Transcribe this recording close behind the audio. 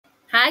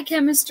Hi,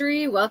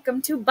 chemistry.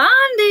 Welcome to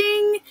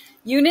bonding.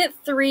 Unit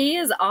 3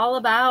 is all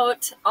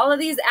about all of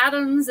these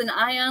atoms and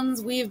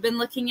ions we've been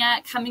looking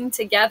at coming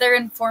together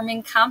and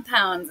forming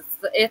compounds.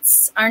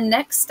 It's our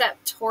next step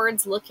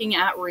towards looking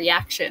at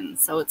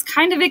reactions, so it's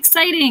kind of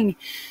exciting.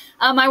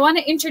 I want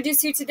to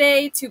introduce you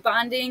today to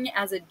bonding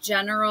as a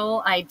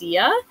general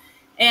idea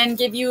and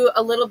give you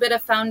a little bit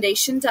of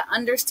foundation to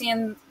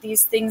understand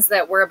these things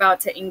that we're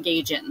about to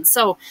engage in.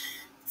 So,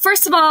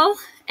 first of all,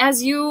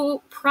 as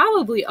you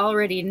probably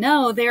already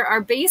know, there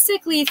are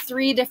basically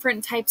 3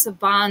 different types of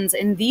bonds,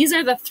 and these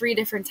are the 3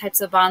 different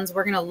types of bonds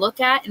we're going to look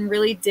at and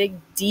really dig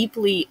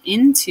deeply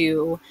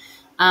into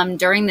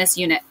during this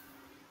unit.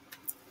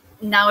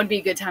 Now would be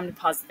a good time to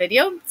pause the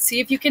video, see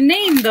if you can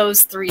name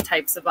those 3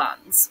 types of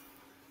bonds.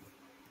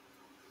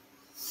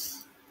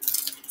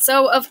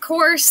 So, of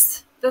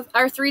course,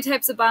 our 3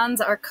 types of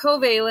bonds are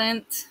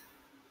covalent.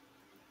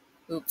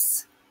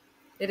 Oops,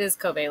 it is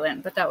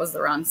covalent, but that was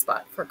the wrong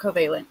spot for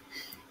covalent.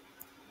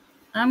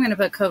 I'm going to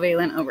put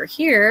covalent over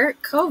here,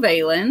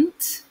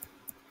 covalent,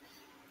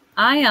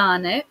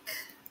 ionic,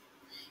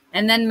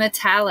 and then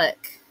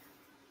metallic.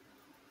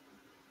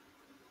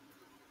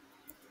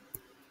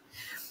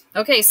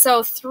 Okay,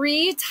 so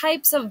 3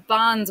 types of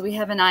bonds. We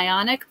have an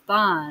ionic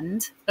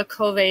bond, a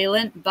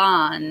covalent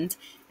bond,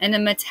 and a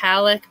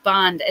metallic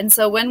bond. And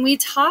so when we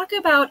talk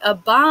about a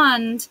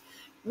bond,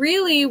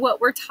 really what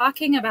we're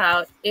talking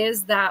about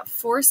is that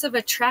force of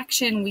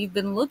attraction we've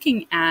been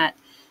looking at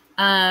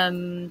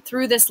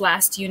through this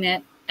last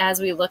unit as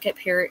we look at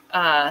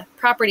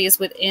properties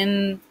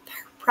and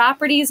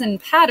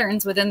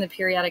patterns within the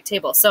periodic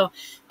table. So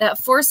that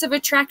force of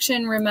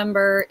attraction,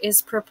 remember,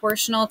 is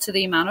proportional to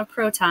the amount of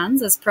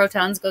protons. As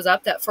protons goes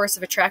up, that force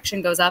of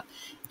attraction goes up.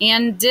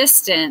 And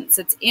distance,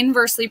 it's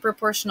inversely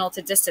proportional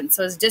to distance.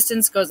 So as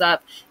distance goes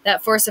up,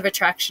 that force of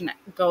attraction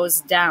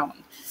goes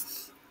down.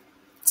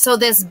 So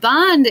this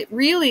bond,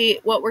 really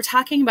what we're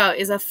talking about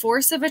is a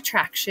force of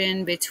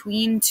attraction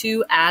between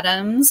 2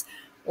 atoms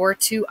or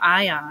 2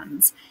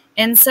 ions.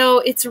 And so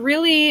it's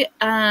really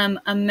a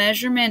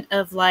measurement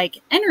of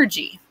like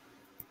energy.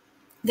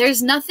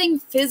 There's nothing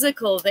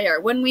physical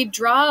there. When we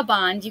draw a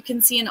bond, you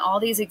can see in all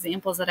these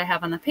examples that I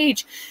have on the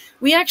page,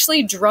 we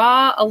actually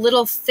draw a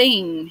little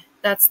thing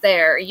that's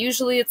there.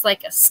 Usually it's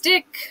like a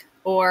stick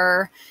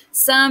or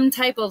some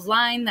type of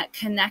line that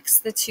connects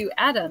the 2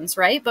 atoms,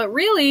 right? But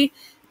really,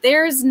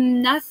 there's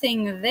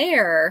nothing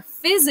there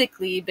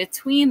physically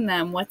between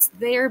them. What's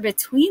there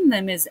between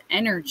them is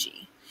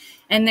energy.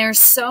 And there's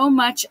so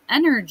much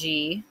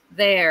energy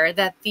there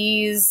that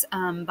these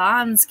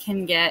bonds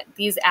can get,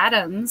 these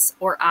atoms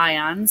or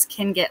ions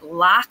can get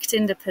locked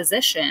into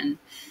position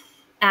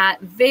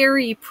at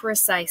very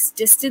precise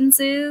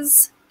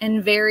distances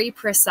and very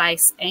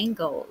precise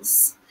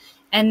angles.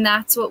 And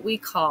that's what we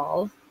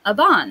call a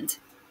bond.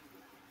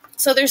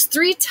 So there's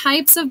 3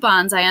 types of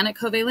bonds, ionic,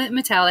 covalent,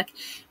 metallic,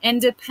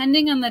 and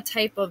depending on the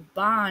type of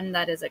bond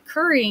that is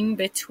occurring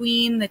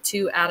between the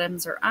 2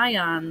 atoms or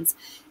ions,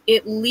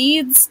 it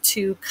leads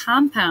to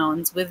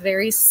compounds with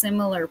very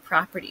similar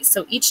properties.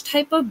 So each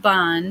type of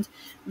bond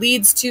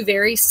leads to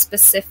very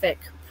specific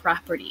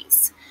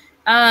properties.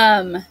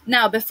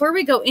 Now, before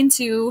we go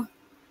into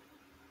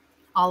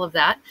all of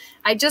that,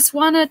 I just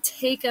want to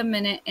take a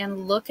minute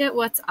and look at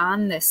what's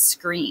on this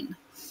screen.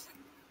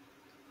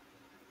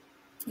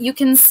 You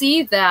can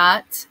see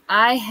that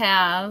I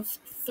have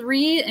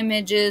 3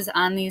 images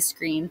on this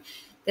screen,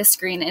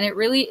 and it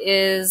really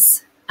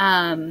is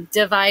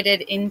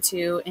divided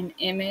into an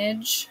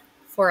image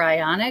for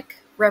ionic,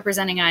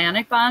 representing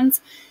ionic bonds,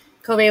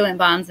 covalent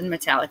bonds, and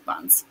metallic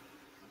bonds.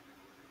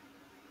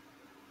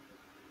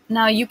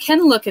 Now you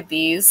can look at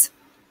these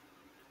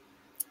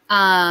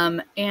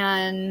and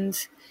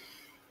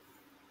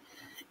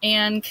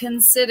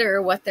consider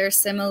what their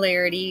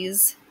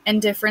similarities and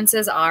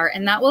differences are,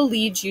 and that will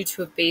lead you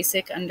to a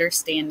basic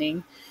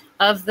understanding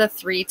of the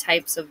 3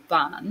 types of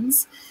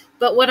bonds.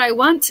 But what I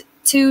want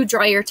to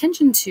draw your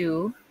attention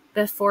to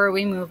before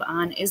we move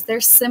on is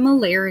their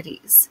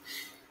similarities.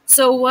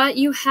 So what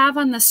you have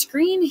on the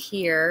screen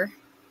here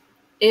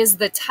is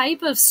the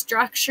type of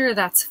structure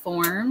that's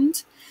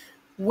formed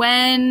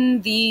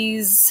when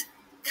these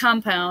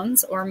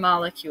compounds or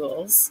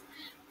molecules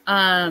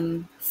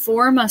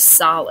form a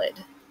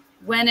solid.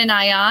 When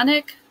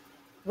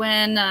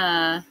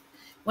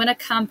a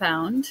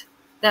compound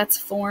that's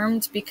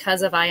formed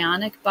because of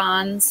ionic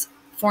bonds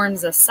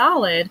forms a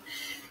solid,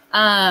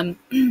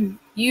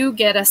 you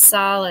get a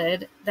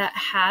solid that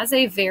has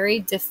a very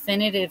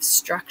definitive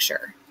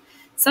structure.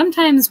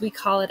 Sometimes we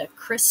call it a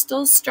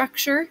crystal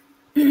structure,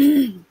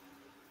 but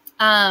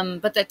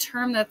the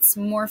term that's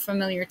more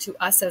familiar to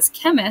us as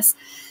chemists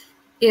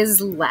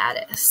is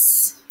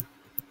lattice.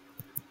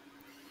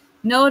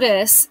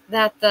 Notice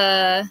that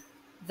the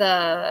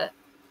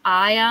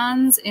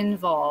ions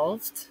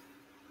involved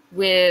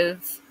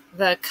with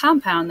the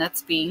compound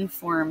that's being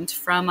formed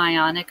from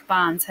ionic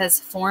bonds has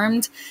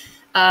formed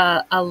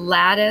a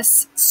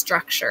lattice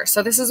structure.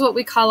 So this is what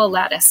we call a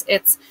lattice.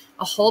 It's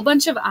a whole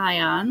bunch of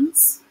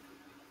ions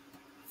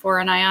for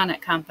an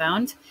ionic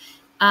compound,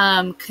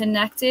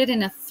 connected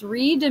in a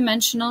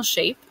three-dimensional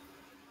shape.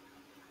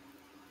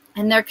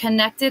 And they're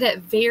connected at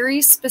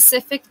very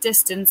specific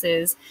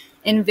distances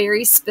and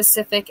very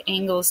specific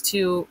angles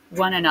to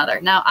one another.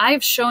 Now,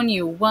 I've shown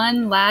you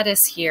one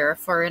lattice here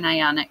for an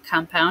ionic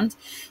compound.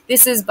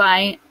 This is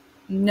by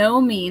no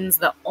means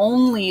the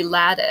only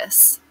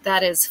lattice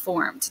that is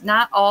formed.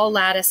 Not all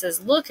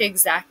lattices look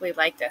exactly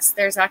like this.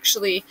 There's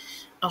actually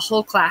a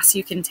whole class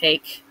you can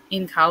take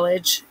in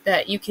college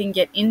that you can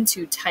get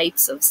into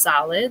types of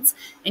solids,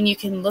 and you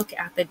can look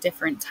at the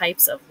different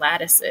types of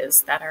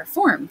lattices that are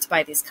formed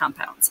by these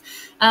compounds.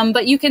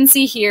 But you can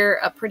see here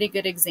a pretty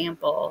good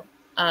example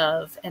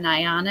of an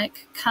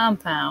ionic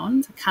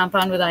compound, a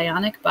compound with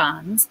ionic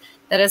bonds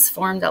that has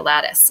formed a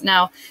lattice.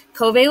 Now,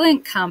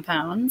 covalent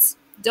compounds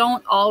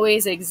don't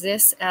always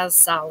exist as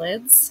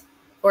solids,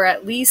 or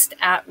at least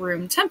at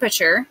room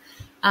temperature.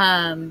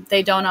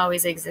 They don't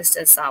always exist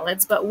as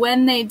solids, but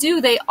when they do,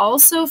 they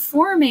also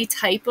form a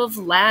type of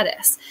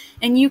lattice.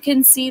 And you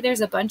can see there's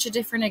a bunch of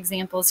different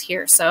examples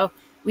here. So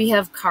we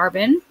have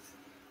carbon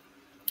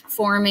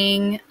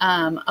forming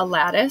a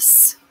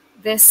lattice.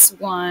 This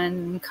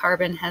one,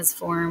 carbon has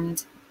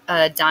formed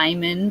a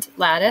diamond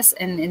lattice,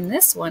 and in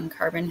this one,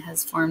 carbon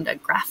has formed a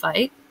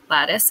graphite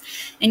lattice.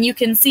 And you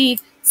can see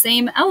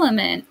same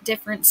element,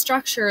 different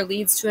structure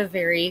leads to a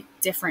very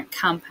different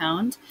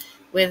compound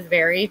with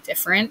very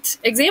different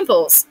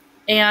examples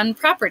and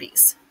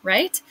properties,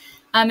 right?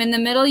 In the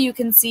middle, you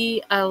can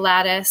see a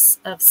lattice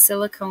of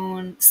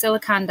silicon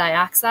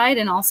dioxide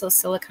and also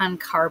silicon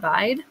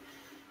carbide.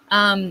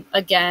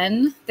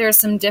 Again, there's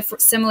some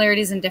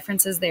similarities and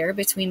differences there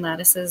between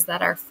lattices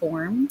that are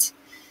formed.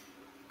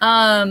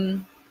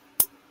 And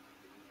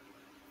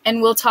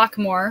we'll talk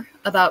more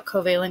about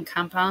covalent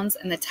compounds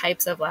and the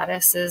types of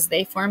lattices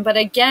they form. But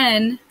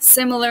again,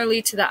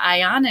 similarly to the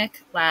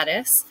ionic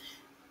lattice,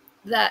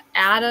 the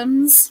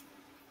atoms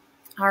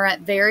are at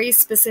very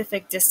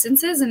specific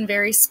distances and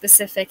very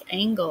specific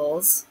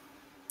angles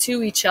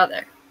to each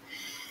other.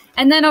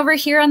 And then over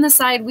here on the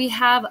side, we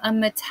have a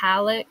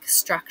metallic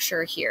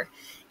structure here.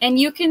 And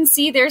you can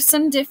see there's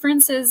some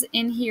differences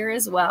in here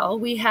as well.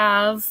 We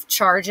have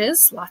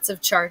charges, lots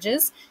of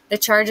charges. The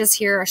charges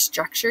here are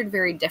structured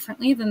very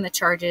differently than the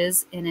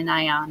charges in an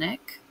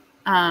ionic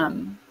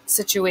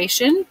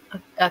situation,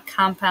 a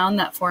compound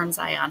that forms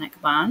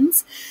ionic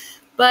bonds.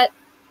 But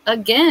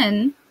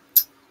again,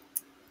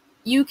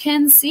 you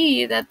can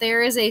see that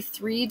there is a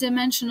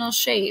three-dimensional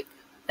shape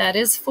that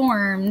is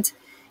formed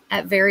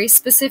at very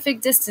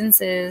specific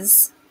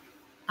distances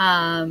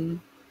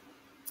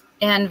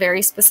and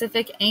very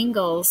specific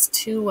angles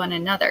to one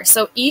another.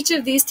 So each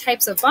of these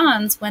types of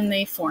bonds, when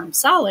they form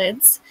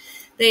solids,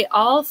 they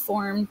all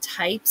form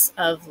types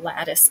of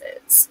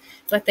lattices,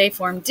 but they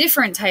form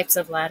different types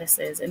of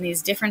lattices, and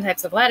these different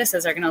types of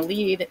lattices are going to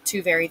lead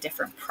to very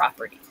different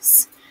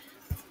properties.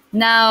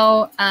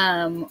 Now,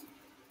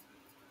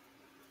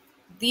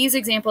 these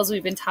examples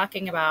we've been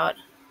talking about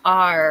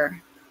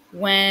are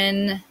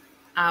when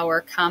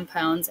our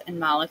compounds and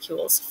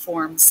molecules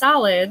form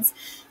solids,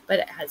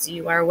 but as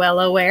you are well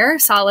aware,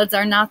 solids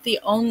are not the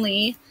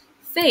only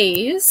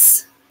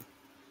phase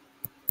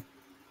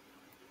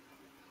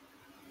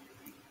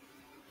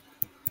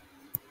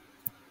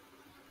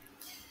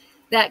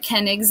that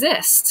can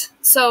exist.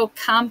 So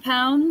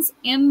compounds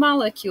and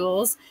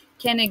molecules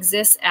can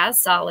exist as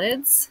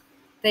solids,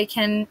 they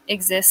can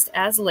exist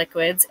as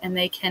liquids, and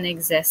they can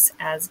exist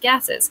as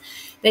gases.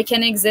 They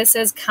can exist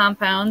as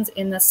compounds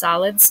in the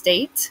solid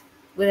state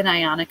with an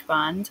ionic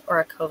bond or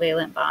a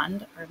covalent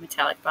bond or a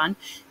metallic bond.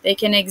 They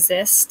can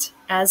exist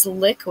as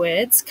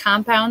liquids.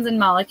 Compounds and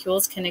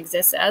molecules can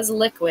exist as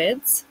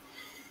liquids.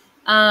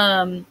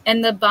 And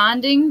the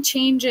bonding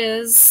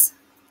changes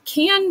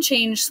can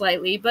change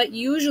slightly, but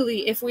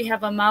usually if we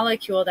have a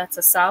molecule that's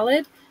a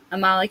solid, a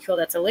molecule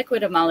that's a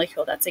liquid, a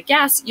molecule that's a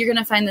gas, you're going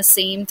to find the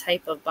same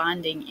type of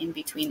bonding in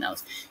between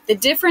those. The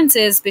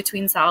differences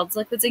between solids,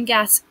 liquids, and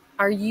gas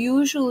are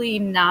usually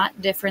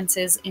not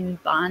differences in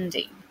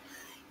bonding.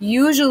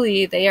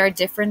 Usually they are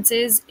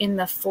differences in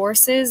the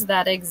forces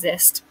that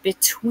exist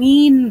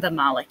between the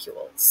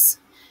molecules.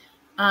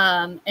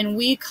 And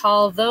we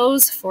call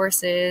those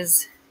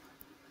forces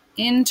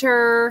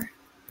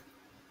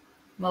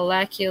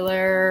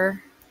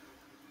intermolecular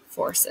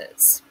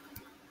forces.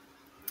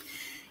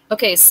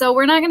 Okay, so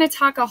we're not going to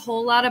talk a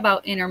whole lot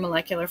about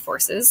intermolecular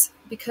forces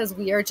because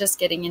we are just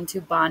getting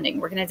into bonding.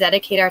 We're going to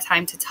dedicate our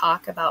time to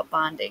talk about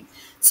bonding.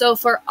 So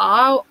for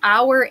all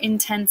our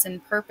intents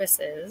and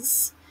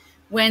purposes,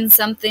 when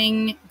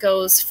something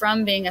goes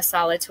from being a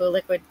solid to a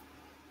liquid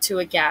to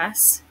a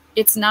gas,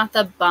 it's not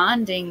the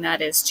bonding that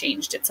is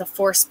changed. It's a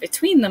force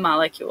between the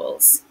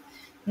molecules,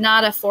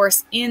 not a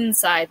force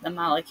inside the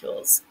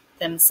molecules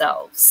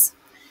themselves.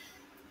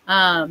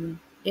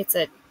 It's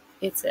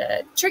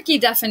a tricky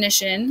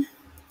definition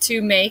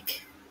to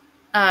make,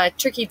 a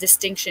tricky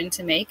distinction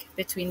to make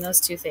between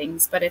those two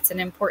things, but it's an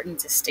important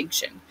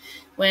distinction.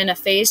 When a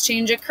phase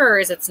change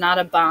occurs, it's not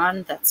a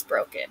bond that's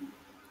broken.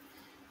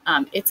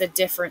 It's a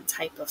different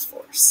type of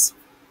force.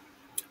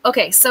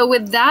 Okay, so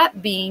with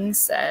that being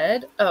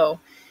said,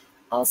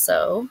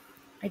 Also,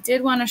 I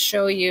did want to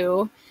show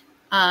you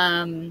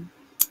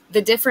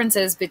the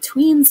differences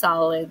between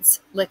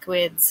solids,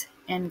 liquids,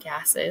 and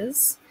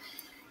gases.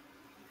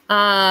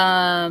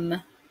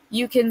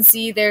 You can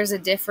see there's a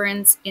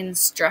difference in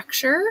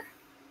structure,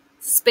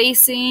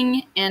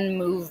 spacing, and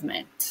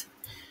movement.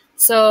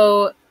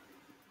 So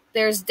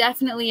there's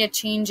definitely a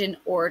change in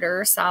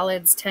order.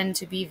 Solids tend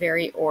to be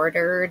very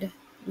ordered.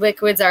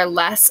 Liquids are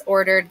less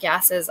ordered.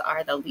 Gases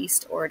are the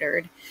least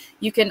ordered.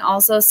 You can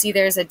also see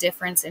there's a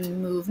difference in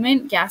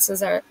movement.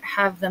 Gases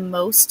have the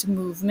most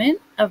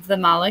movement of the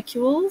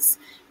molecules.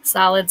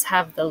 Solids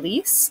have the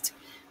least.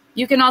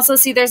 You can also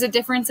see there's a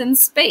difference in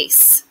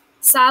space.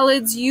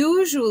 Solids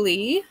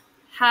usually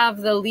have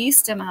the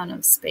least amount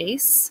of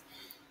space.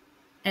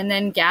 And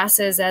then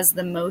gases, as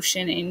the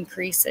motion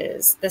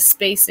increases, the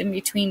space in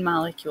between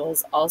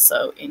molecules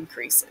also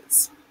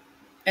increases.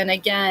 And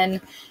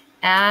again,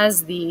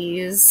 as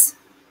these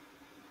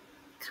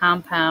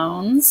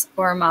compounds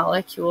or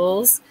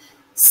molecules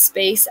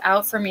space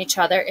out from each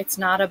other, it's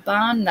not a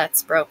bond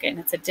that's broken.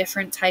 It's a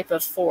different type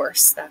of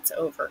force that's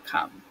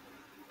overcome.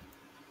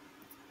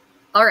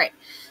 All right,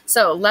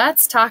 so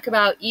let's talk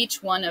about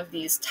each one of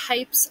these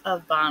types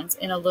of bonds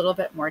in a little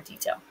bit more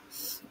detail.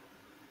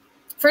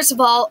 First of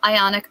all,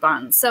 ionic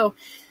bonds. So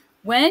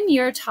when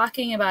you're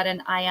talking about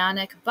an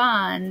ionic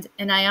bond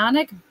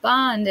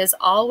is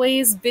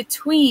always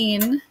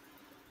between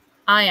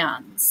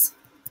ions.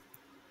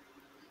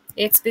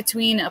 It's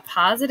between a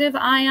positive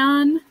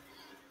ion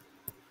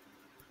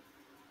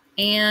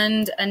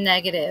and a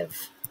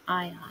negative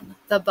ion.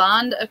 The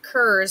bond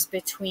occurs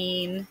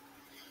between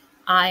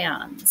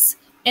ions.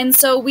 And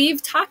so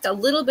we've talked a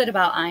little bit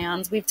about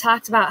ions. We've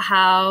talked about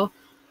how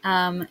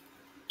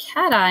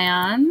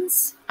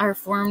cations are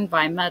formed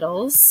by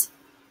metals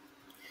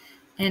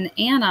and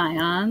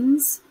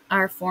anions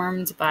are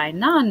formed by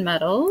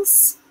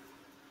nonmetals.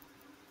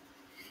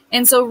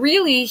 And so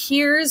really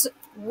here's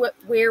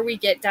where we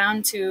get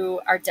down to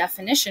our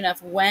definition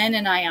of when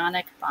an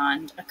ionic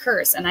bond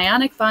occurs. An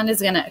ionic bond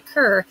is going to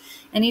occur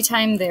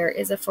anytime there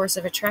is a force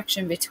of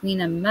attraction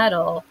between a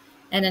metal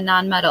and a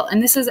nonmetal.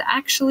 And this is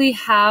actually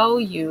how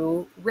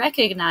you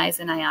recognize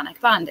an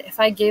ionic bond. If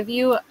I give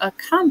you a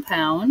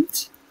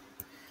compound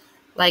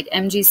like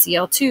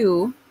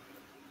MgCl2,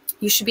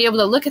 you should be able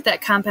to look at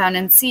that compound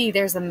and see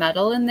there's a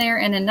metal in there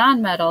and a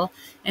nonmetal.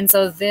 And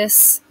so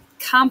this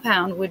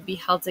compound would be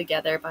held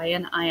together by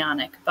an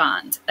ionic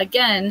bond.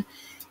 Again,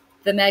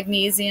 the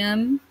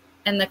magnesium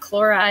and the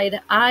chloride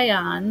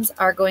ions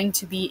are going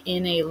to be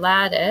in a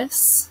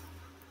lattice.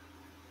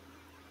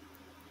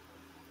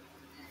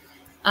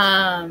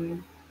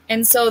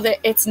 And so that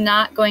it's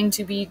not going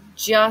to be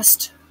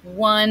just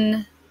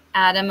one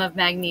atom of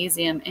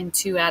magnesium and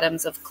two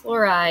atoms of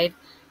chloride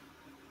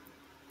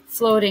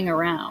floating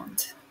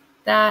around.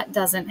 That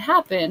doesn't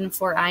happen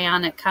for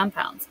ionic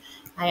compounds.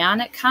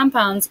 Ionic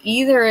compounds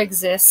either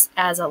exist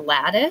as a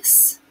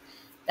lattice,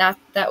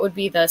 that would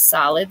be the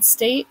solid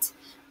state,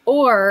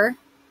 or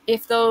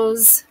if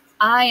those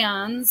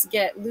ions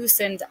get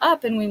loosened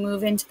up and we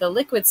move into the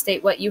liquid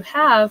state, what you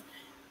have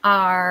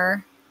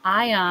are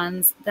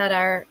ions that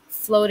are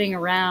floating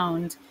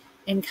around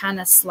and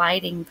kind of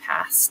sliding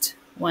past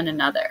one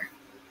another.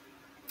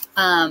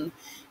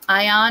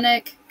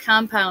 Ionic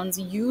compounds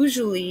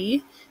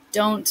usually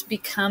don't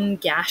become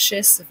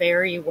gaseous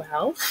very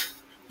well.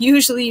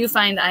 Usually you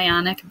find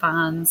ionic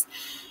bonds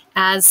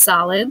as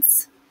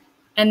solids,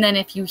 and then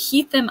if you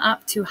heat them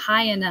up to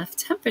high enough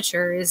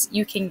temperatures,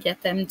 you can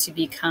get them to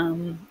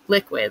become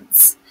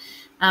liquids.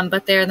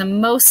 But they're the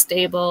most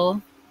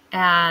stable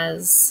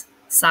as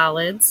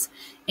solids,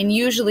 and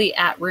usually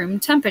at room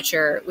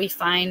temperature, we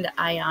find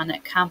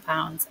ionic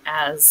compounds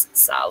as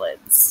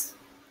solids.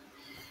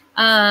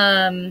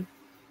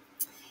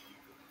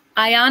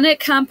 Ionic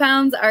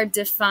compounds are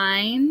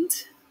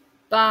defined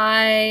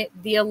by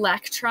the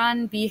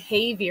electron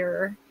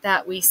behavior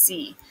that we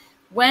see.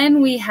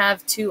 When we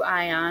have two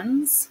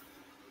ions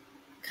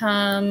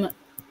come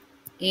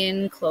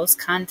in close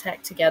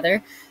contact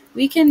together,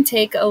 we can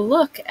take a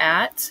look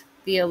at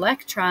the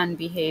electron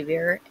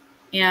behavior,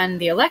 and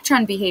the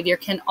electron behavior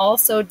can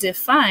also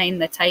define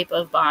the type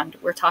of bond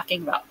we're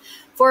talking about.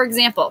 For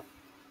example,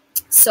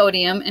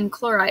 sodium and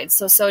chloride.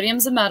 So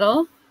sodium's a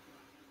metal.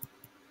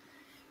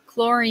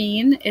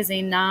 Chlorine is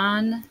a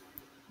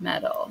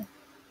non-metal.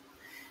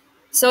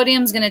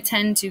 Sodium's going to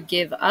tend to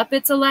give up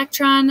its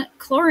electron.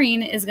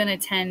 Chlorine is going to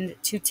tend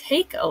to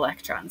take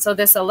electrons. So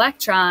this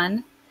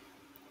electron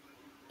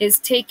is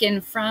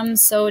taken from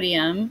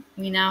sodium.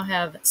 We now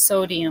have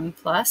sodium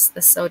plus,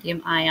 the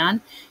sodium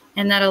ion,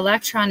 and that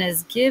electron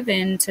is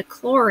given to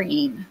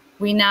chlorine.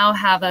 We now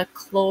have a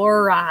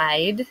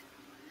chloride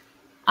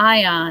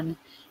ion,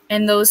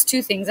 and those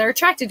two things are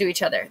attracted to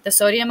each other. The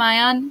sodium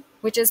ion,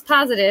 which is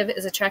positive,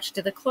 is attracted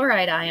to the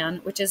chloride ion,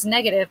 which is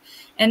negative,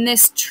 and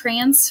this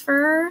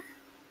transfer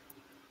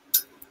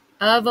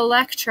of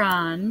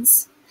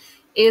electrons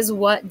is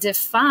what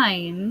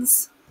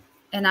defines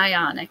an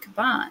ionic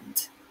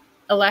bond.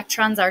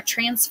 Electrons are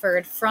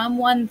transferred from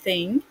one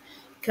thing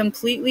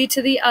completely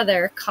to the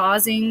other,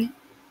 causing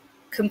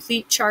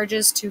complete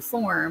charges to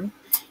form,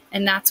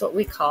 and that's what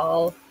we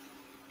call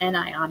an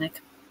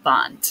ionic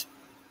bond.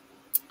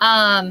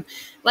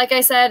 Like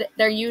I said,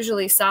 they're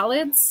usually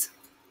solids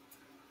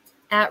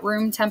at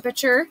room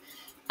temperature,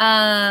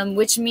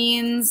 which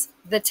means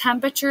the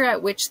temperature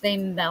at which they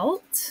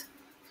melt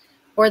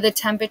or the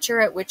temperature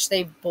at which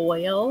they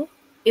boil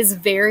is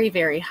very,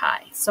 very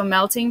high. So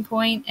melting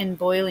point and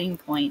boiling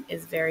point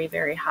is very,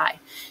 very high.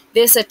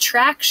 This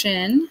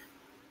attraction,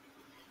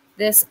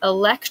 this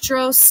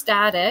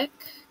electrostatic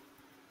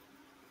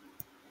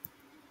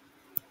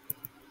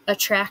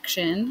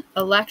attraction,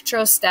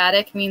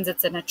 electrostatic means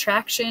it's an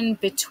attraction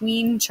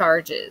between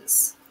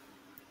charges.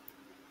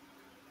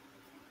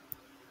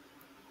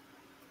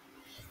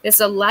 This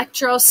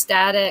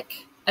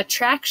electrostatic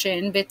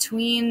attraction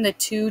between the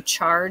two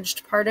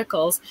charged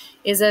particles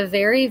is a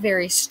very,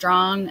 very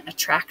strong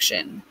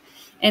attraction.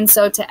 And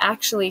so to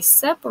actually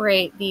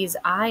separate these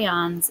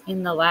ions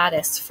in the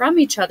lattice from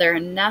each other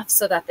enough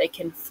so that they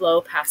can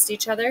flow past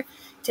each other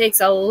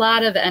takes a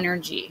lot of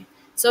energy.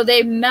 So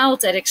they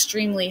melt at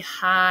extremely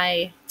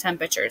high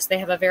temperatures. They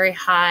have a very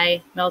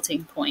high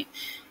melting point.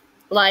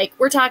 Like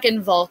we're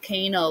talking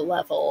volcano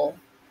level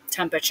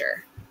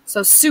temperature.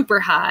 So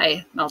super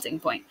high melting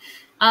point.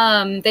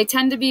 They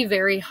tend to be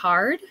very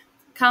hard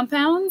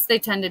compounds. They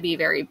tend to be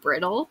very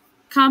brittle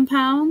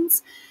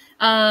compounds.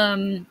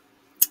 And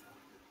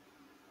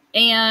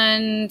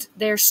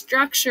their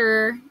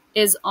structure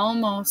is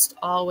almost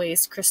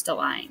always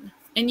crystalline.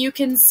 And you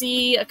can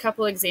see a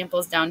couple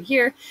examples down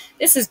here.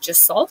 This is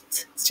just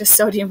salt. It's just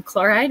sodium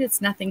chloride.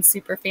 It's nothing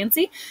super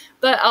fancy.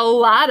 But a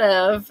lot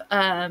of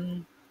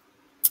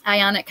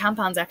ionic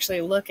compounds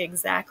actually look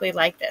exactly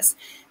like this.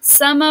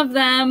 Some of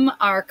them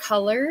are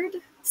colored.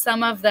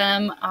 Some of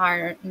them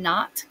are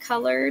not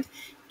colored.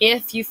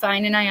 If you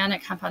find an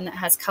ionic compound that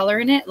has color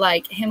in it,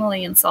 like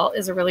Himalayan salt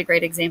is a really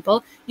great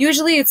example,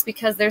 usually it's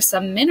because there's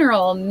some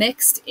mineral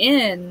mixed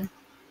in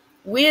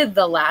with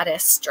the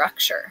lattice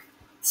structure.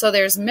 So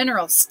there's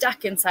mineral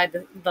stuck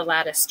inside the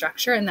lattice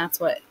structure, and that's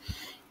what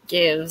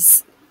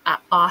gives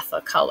off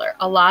a color.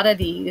 A lot of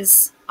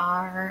these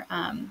are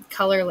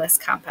colorless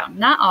compound.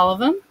 Not all of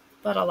them,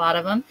 but a lot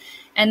of them.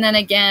 And then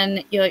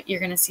again, you're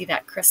going to see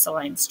that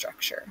crystalline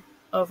structure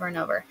over and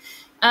over.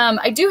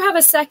 I do have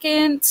a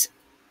second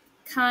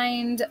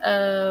kind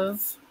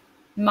of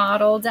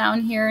model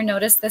down here.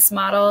 Notice this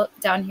model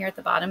down here at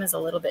the bottom is a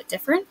little bit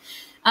different.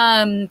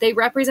 They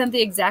represent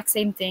the exact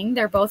same thing.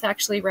 They're both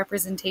actually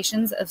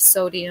representations of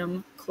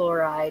sodium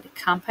chloride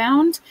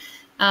compound.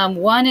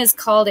 One is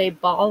called a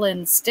ball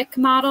and stick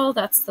model.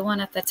 That's the one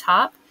at the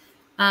top.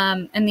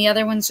 And the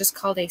other one's just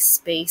called a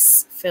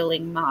space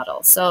filling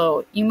model.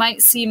 So you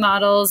might see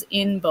models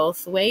in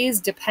both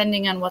ways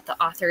depending on what the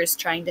author is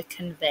trying to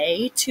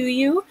convey to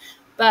you.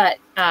 But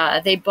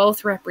they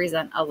both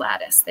represent a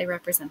lattice. They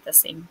represent the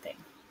same thing.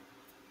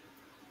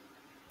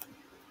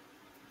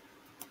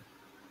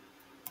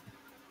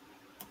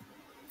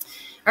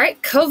 All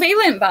right,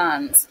 covalent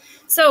bonds.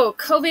 So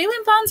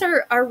covalent bonds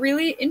are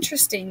really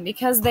interesting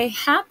because they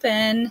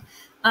happen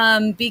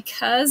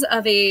because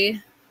of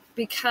a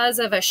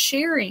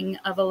sharing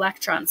of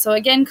electrons. So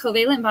again,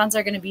 covalent bonds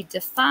are going to be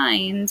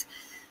defined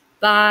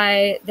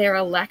by their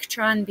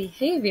electron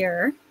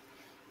behavior.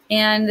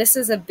 And this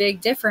is a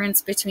big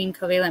difference between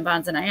covalent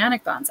bonds and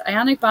ionic bonds.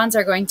 Ionic bonds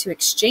are going to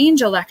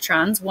exchange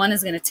electrons. One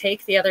is going to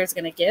take, the other is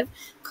going to give.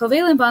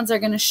 Covalent bonds are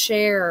going to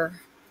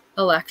share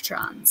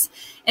electrons.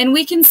 And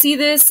we can see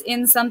this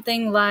in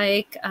something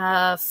like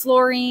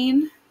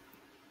fluorine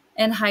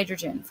and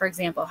hydrogen. For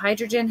example,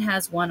 hydrogen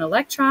has 1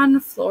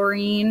 electron,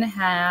 fluorine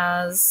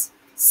has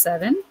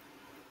 7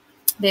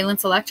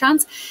 valence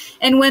electrons.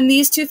 And when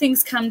these two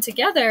things come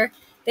together,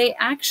 they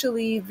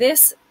actually,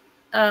 this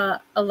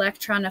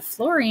electron of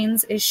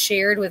fluorines is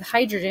shared with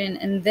hydrogen,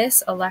 and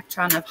this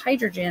electron of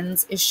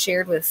hydrogens is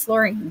shared with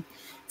fluorine.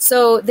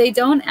 So they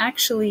don't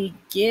actually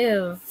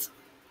give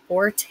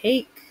or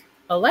take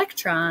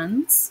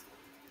electrons,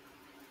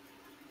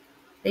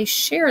 they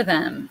share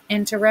them.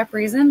 And to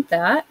represent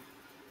that,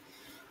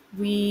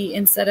 we,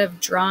 instead of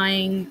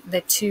drawing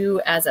the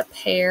two as a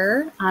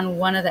pair on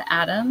one of the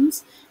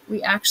atoms,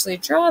 we actually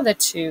draw the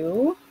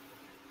two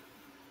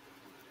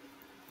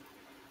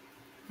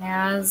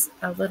as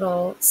a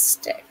little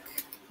stick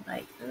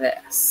like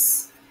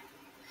this.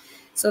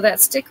 So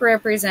that stick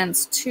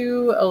represents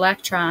 2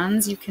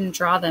 electrons. You can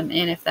draw them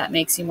in if that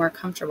makes you more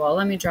comfortable.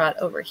 Let me draw it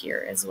over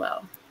here as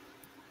well.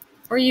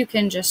 Or you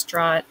can just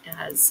draw it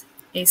as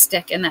a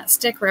stick, and that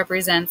stick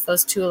represents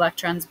those 2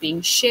 electrons being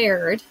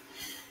shared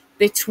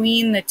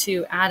between the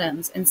 2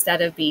 atoms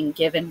instead of being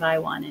given by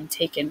one and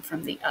taken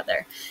from the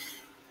other.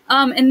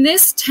 And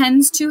this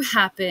tends to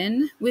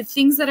happen with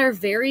things that are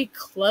very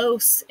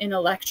close in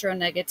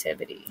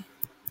electronegativity.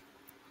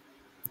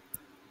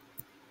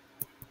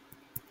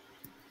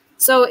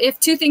 So if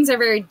 2 things are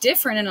very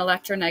different in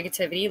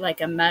electronegativity,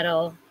 like a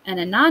metal and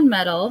a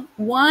nonmetal,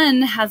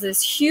 one has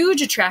this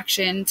huge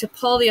attraction to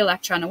pull the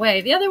electron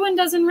away. The other one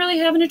doesn't really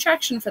have an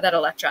attraction for that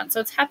electron, so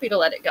it's happy to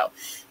let it go.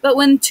 But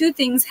when two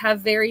things have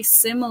very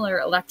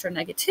similar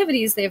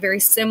electronegativities, they have very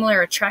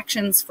similar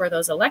attractions for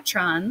those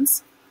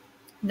electrons,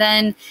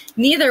 then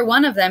neither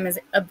one of them is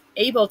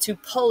able to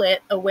pull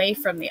it away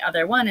from the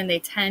other one, and they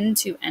tend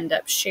to end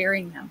up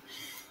sharing them.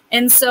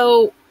 And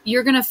so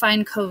you're going to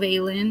find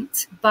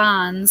covalent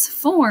bonds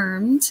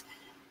formed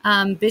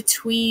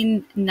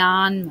between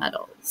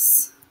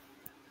nonmetals.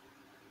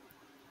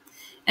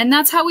 And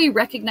that's how we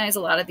recognize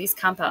a lot of these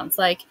compounds.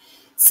 Like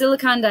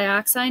silicon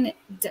dioxide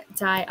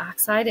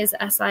is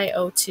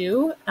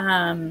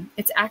SiO2.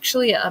 It's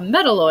actually a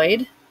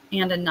metalloid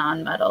and a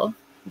nonmetal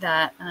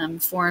that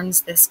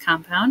forms this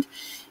compound.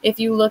 If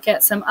you look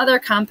at some other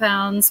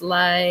compounds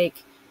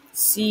like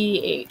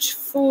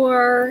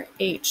CH4,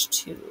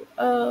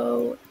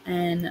 H2O,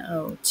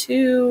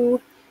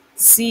 NO2,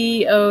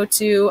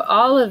 CO2,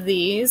 all of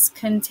these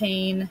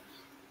contain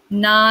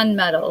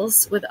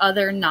nonmetals with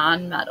other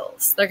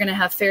nonmetals. They're going to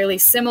have fairly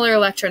similar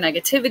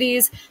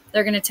electronegativities.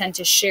 They're going to tend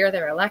to share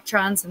their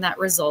electrons, and that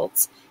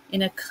results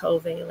in a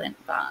covalent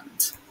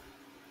bond.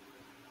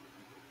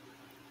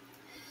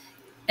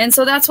 And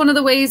so that's one of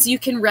the ways you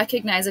can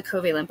recognize a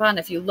covalent bond.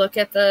 If you look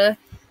at the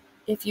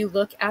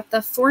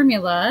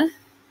formula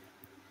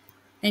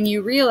and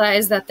you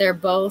realize that they're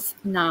both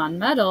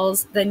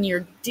nonmetals, then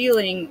you're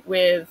dealing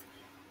with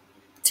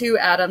two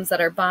atoms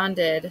that are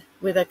bonded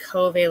with a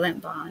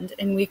covalent bond,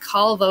 and we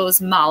call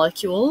those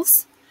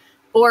molecules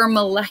or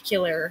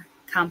molecular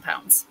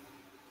compounds.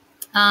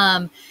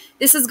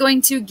 This is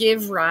going to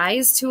give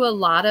rise to a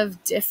lot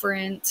of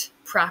different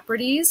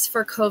properties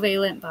for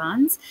covalent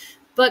bonds,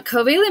 but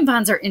covalent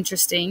bonds are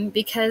interesting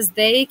because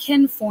they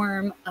can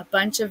form a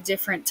bunch of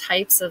different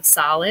types of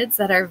solids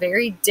that are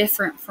very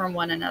different from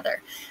one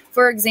another.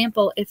 For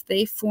example, if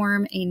they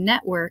form a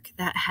network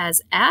that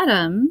has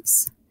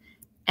atoms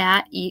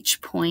at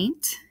each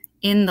point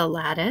in the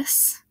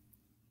lattice,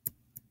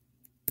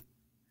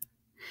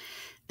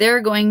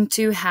 they're going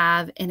to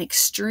have an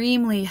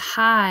extremely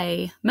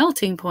high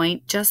melting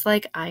point, just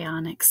like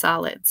ionic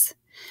solids.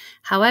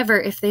 However,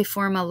 if they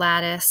form a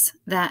lattice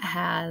that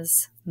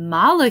has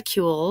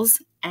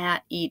molecules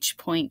at each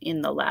point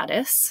in the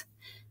lattice,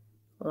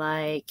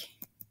 like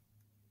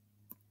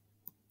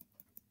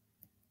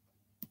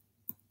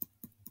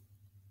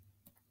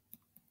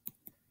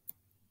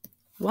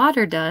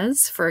water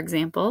does, for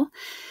example,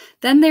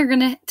 then they're going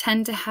to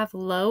tend to have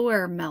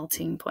lower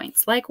melting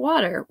points, like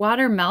water.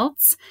 Water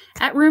melts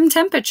at room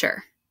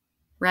temperature,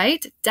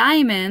 right?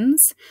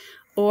 Diamonds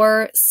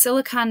or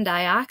silicon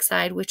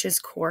dioxide, which is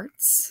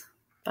quartz,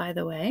 by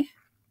the way,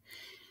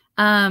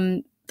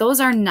 those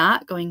are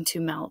not going to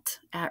melt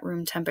at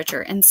room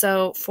temperature. And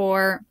so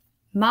for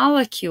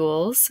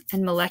molecules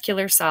and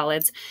molecular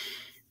solids,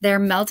 their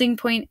melting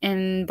point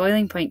and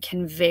boiling point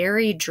can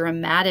vary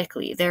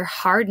dramatically. Their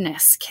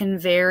hardness can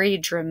vary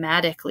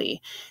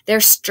dramatically.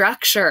 Their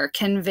structure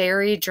can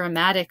vary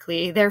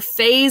dramatically. Their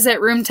phase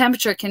at room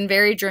temperature can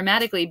vary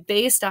dramatically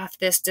based off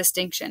this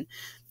distinction.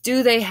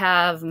 Do they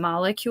have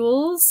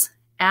molecules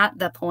at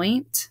the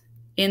point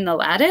in the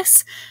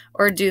lattice,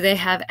 or do they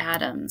have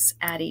atoms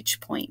at each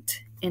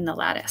point in the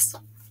lattice?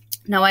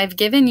 Now, I've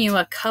given you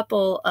a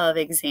couple of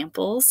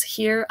examples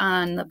here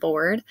on the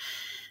board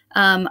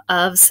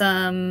of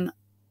some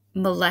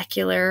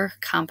molecular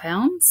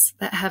compounds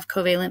that have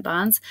covalent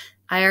bonds.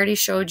 I already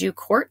showed you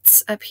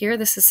quartz up here.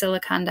 This is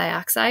silicon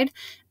dioxide.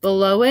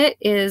 Below it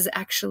is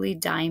actually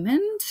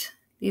diamond.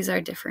 These are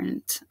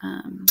different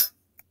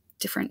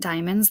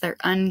diamonds. They're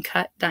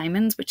uncut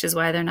diamonds, which is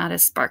why they're not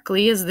as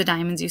sparkly as the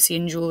diamonds you see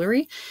in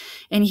jewelry.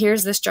 And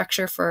here's the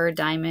structure for a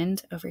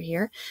diamond over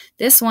here.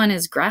 This one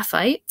is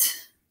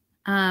graphite.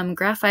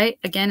 Graphite,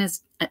 again,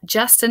 is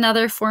just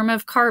another form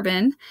of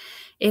carbon.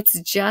 It's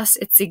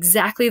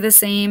exactly the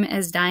same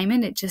as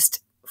diamond. It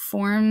just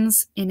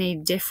forms in a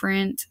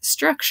different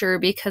structure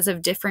because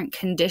of different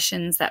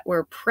conditions that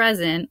were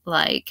present,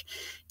 like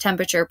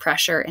temperature,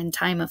 pressure, and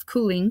time of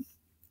cooling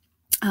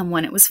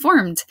when it was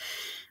formed.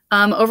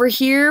 Over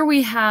here,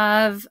 we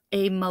have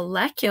a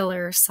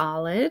molecular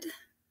solid,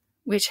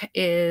 which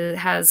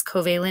has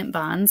covalent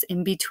bonds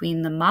in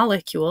between the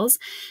molecules.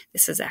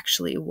 This is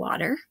actually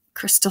water,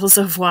 crystals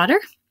of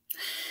water.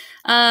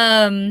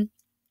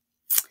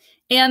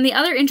 And the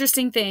other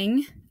interesting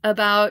thing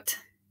about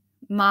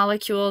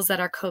molecules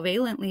that are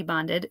covalently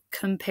bonded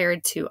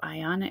compared to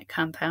ionic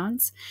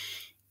compounds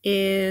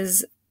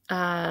is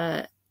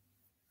that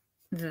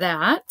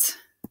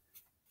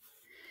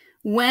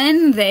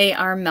when they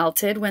are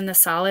melted, when the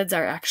solids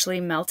are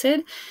actually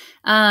melted,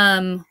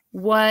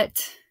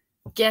 what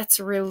gets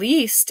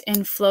released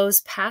and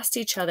flows past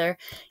each other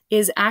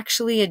is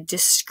actually a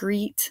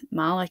discrete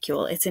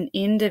molecule. It's an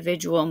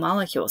individual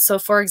molecule. So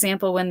for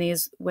example,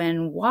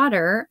 when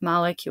water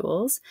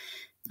molecules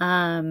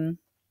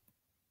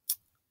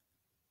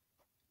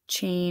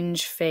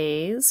change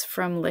phase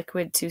from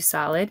liquid to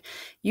solid,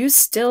 you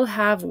still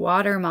have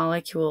water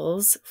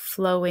molecules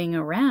flowing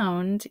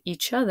around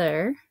each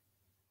other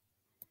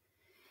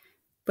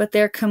but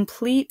they're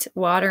complete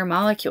water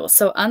molecules.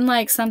 So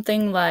unlike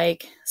something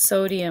like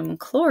sodium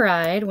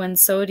chloride, when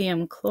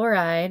sodium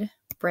chloride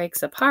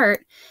breaks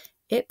apart,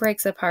 it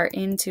breaks apart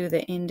into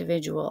the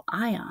individual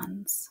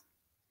ions.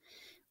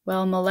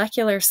 Well,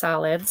 molecular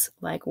solids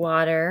like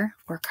water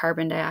or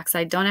carbon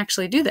dioxide don't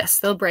actually do this.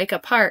 They'll break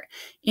apart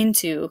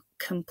into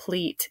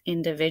complete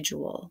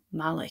individual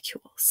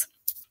molecules.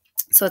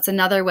 So it's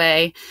another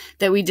way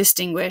that we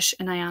distinguish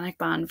an ionic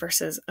bond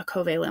versus a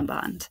covalent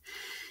bond.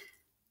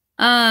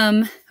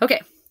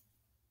 Okay.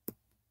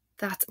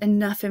 That's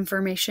enough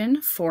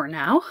information for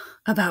now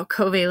about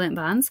covalent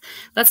bonds.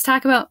 Let's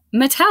talk about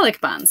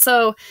metallic bonds.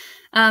 So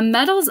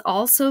metals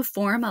also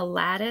form a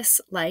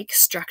lattice-like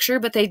structure,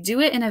 but they do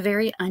it in a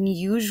very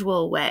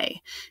unusual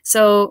way.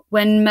 So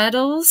when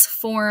metals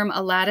form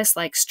a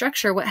lattice-like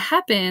structure, what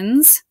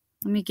happens,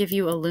 let me give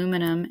you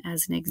aluminum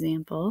as an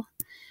example.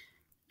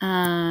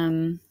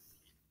 So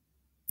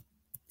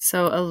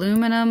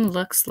aluminum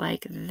looks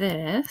like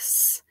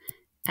this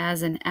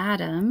as an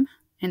atom,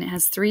 and it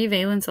has 3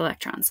 valence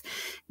electrons.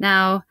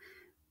 Now,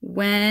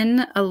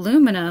 when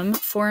aluminum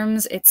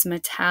forms its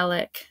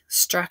metallic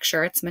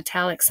structure, its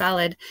metallic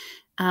solid,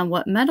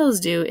 what metals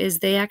do is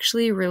they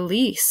actually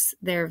release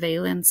their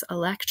valence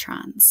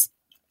electrons.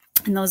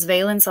 And those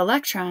valence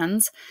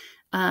electrons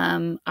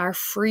are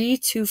free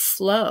to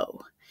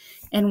flow.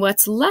 And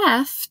what's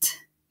left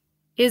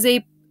is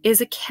a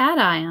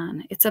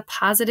cation. It's a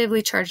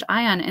positively charged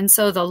ion. And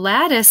so the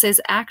lattice is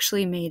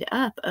actually made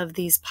up of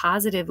these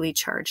positively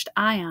charged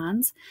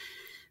ions,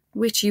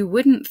 which you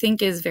wouldn't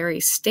think is very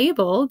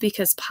stable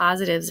because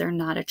positives are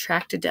not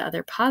attracted to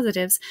other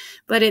positives,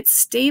 but it's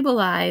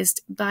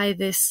stabilized by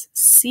this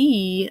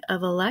sea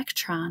of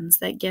electrons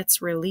that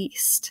gets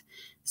released.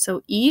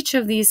 So each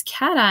of these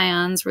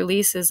cations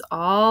releases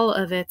all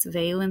of its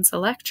valence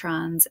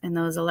electrons, and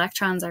those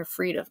electrons are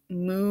free to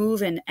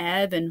move and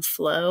ebb and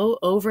flow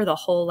over the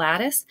whole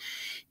lattice.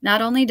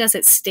 Not only does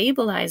it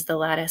stabilize the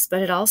lattice,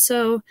 but it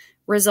also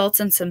results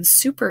in some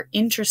super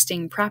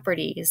interesting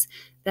properties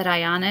that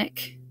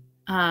ionic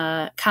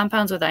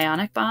compounds with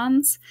ionic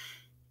bonds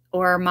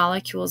or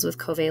molecules with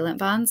covalent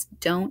bonds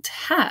don't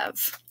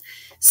have.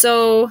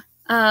 So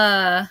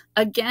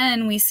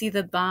again, we see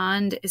the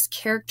bond is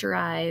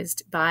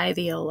characterized by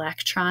the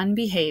electron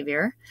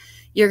behavior.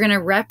 You're going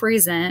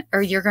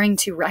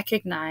to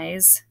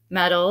recognize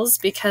metals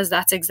because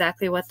that's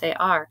exactly what they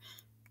are.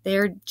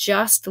 They're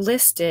just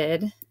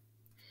listed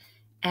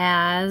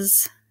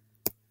as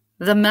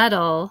the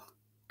metal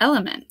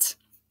element.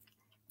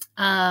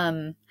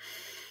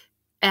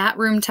 At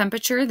room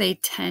temperature, they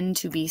tend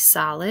to be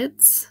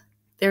solids.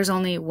 There's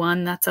only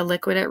one that's a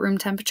liquid at room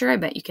temperature. I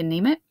bet you can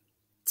name it.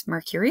 It's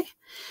mercury.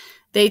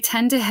 They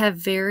tend to have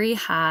very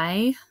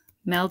high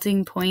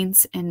melting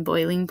points and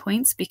boiling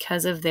points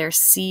because of their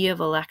sea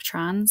of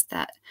electrons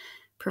that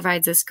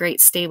provides this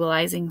great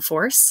stabilizing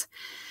force.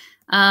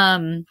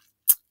 And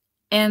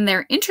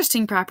their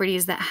interesting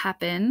properties that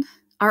happen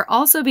are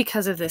also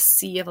because of this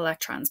sea of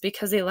electrons,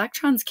 because the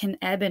electrons can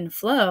ebb and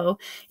flow.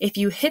 If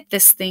you hit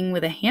this thing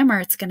with a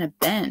hammer, it's going to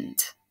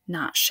bend,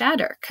 not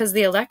shatter, because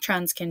the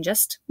electrons can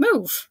just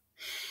move.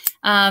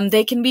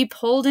 They can be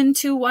pulled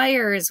into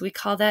wires. We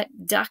call that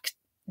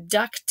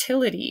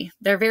ductility.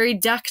 They're very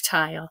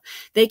ductile.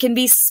 They can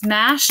be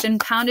smashed and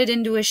pounded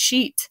into a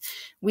sheet.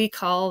 We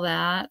call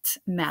that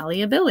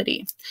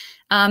malleability.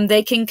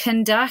 They can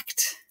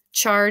conduct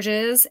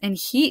charges and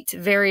heat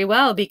very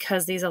well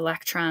because these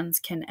electrons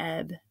can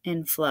ebb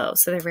and flow.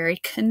 So they're very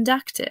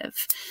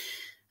conductive.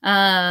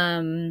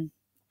 They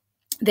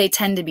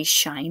tend to be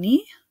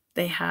shiny.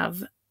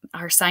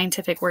 Our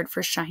scientific word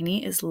for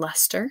shiny is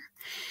luster.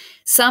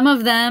 Some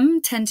of them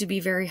tend to be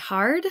very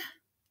hard.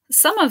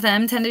 Some of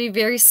them tend to be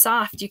very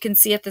soft. You can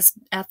see at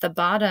the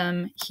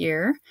bottom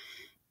here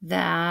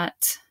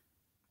that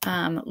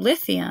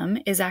lithium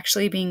is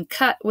actually being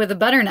cut with a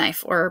butter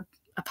knife or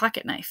a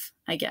pocket knife,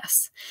 I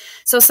guess.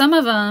 So some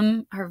of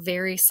them are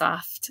very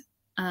soft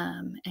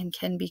and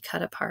can be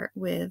cut apart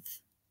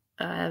with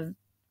a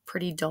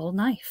pretty dull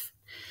knife.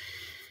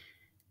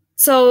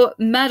 So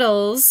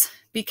metals,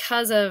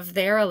 because of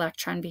their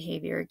electron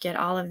behavior, get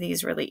all of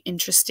these really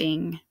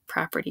interesting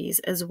properties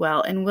as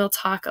well. And we'll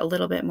talk a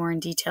little bit more in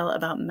detail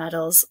about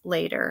metals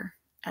later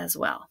as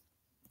well.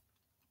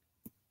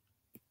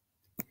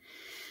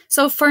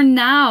 So for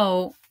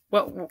now,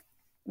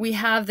 we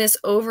have this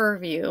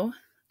overview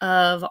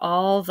of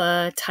all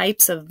the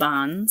types of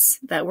bonds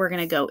that we're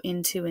going to go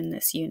into in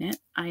this unit: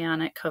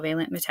 ionic,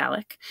 covalent,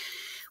 metallic.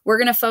 We're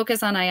going to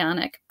focus on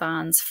ionic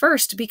bonds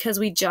first because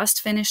we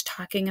just finished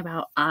talking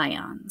about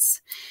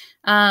ions.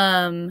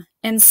 And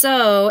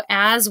so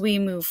as we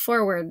move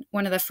forward,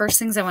 one of the first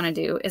things I want to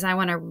do is I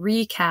want to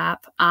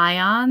recap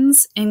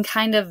ions and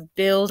kind of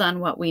build on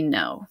what we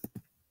know.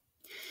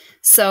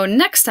 So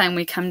next time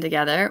we come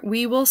together,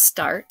 we will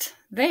start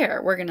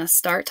there. We're going to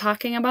start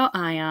talking about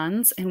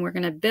ions and we're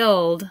going to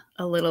build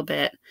a little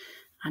bit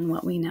on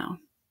what we know.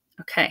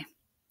 Okay,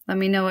 let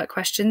me know what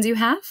questions you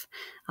have.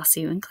 I'll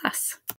see you in class.